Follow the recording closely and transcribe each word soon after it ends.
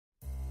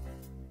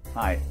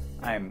Hi,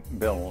 I'm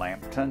Bill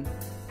Lampton.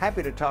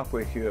 Happy to talk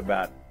with you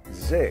about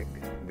Zig,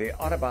 the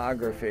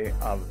autobiography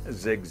of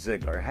Zig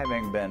Ziglar.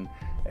 Having been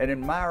an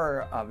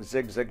admirer of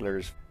Zig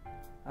Ziglar's,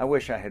 I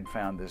wish I had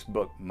found this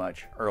book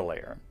much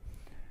earlier.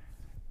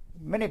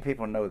 Many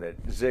people know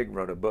that Zig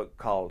wrote a book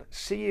called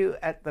See You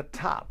at the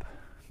Top,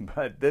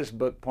 but this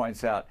book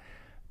points out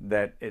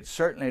that it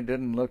certainly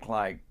didn't look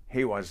like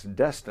he was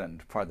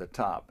destined for the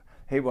top.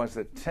 He was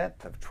the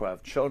 10th of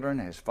 12 children.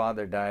 His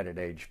father died at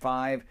age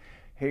 5.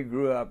 He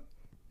grew up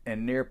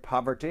in near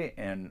poverty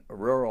in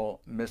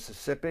rural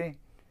Mississippi.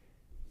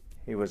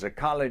 He was a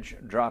college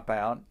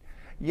dropout.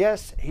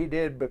 Yes, he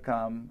did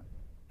become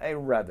a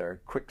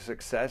rather quick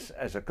success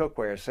as a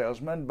cookware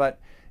salesman, but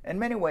in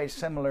many ways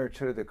similar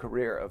to the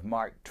career of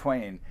Mark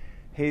Twain.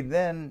 He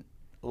then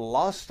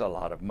lost a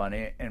lot of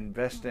money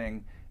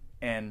investing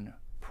in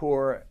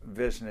poor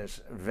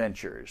business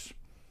ventures.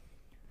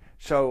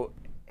 So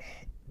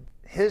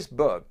his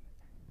book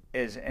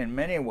is in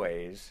many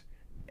ways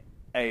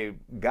a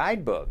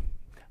guidebook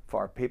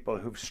for people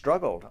who've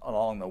struggled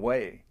along the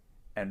way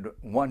and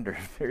wonder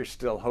if there's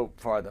still hope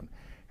for them.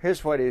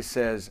 Here's what he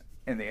says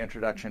in the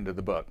introduction to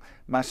the book.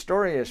 My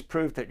story is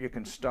proof that you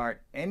can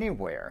start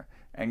anywhere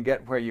and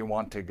get where you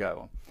want to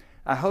go.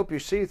 I hope you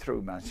see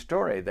through my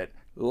story that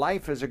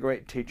life is a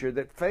great teacher,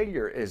 that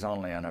failure is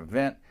only an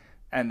event,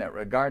 and that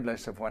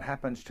regardless of what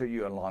happens to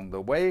you along the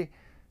way,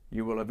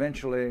 you will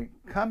eventually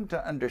come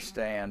to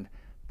understand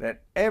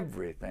that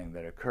everything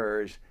that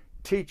occurs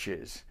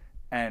teaches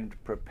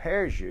and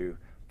prepares you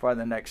for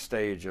the next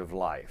stage of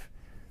life.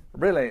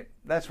 Really,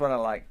 that's what I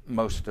like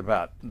most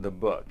about the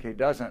book. He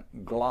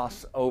doesn't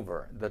gloss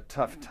over the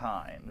tough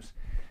times.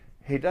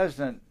 He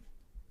doesn't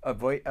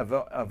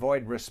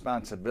avoid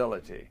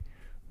responsibility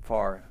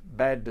for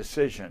bad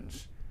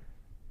decisions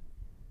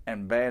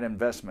and bad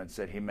investments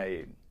that he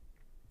made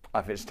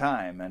of his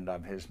time and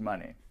of his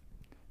money.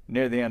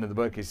 Near the end of the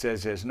book, he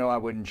says, no, I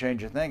wouldn't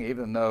change a thing,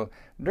 even though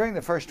during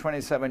the first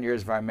 27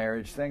 years of our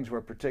marriage, things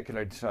were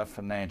particularly tough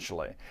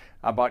financially.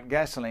 I bought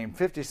gasoline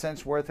 50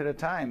 cents worth at a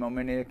time on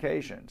many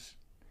occasions.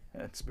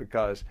 It's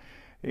because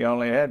he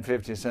only had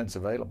 50 cents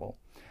available.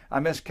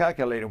 I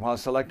miscalculated while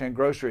selecting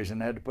groceries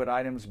and had to put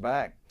items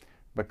back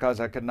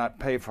because I could not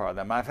pay for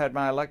them. I've had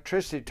my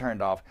electricity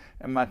turned off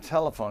and my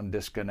telephone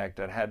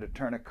disconnected. I had to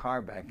turn a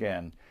car back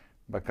in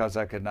because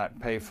I could not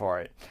pay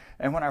for it.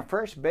 And when our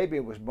first baby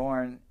was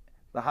born,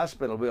 the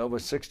hospital bill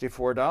was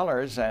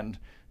 $64, and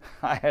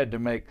I had to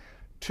make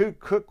 2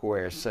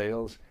 cookware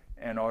sales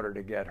in order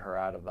to get her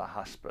out of the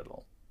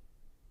hospital.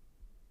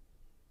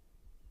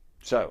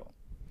 So,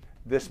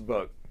 this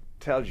book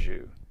tells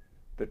you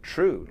the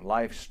true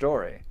life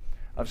story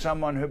of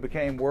someone who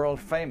became world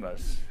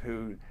famous,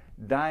 who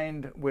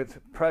dined with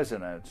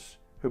presidents,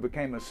 who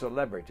became a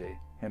celebrity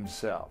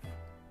himself.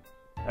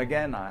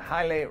 Again, I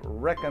highly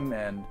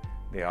recommend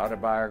the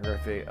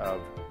autobiography of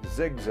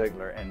Zig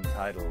Ziglar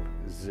entitled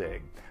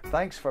Zig.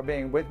 Thanks for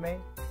being with me.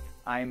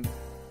 I'm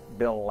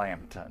Bill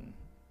Lampton.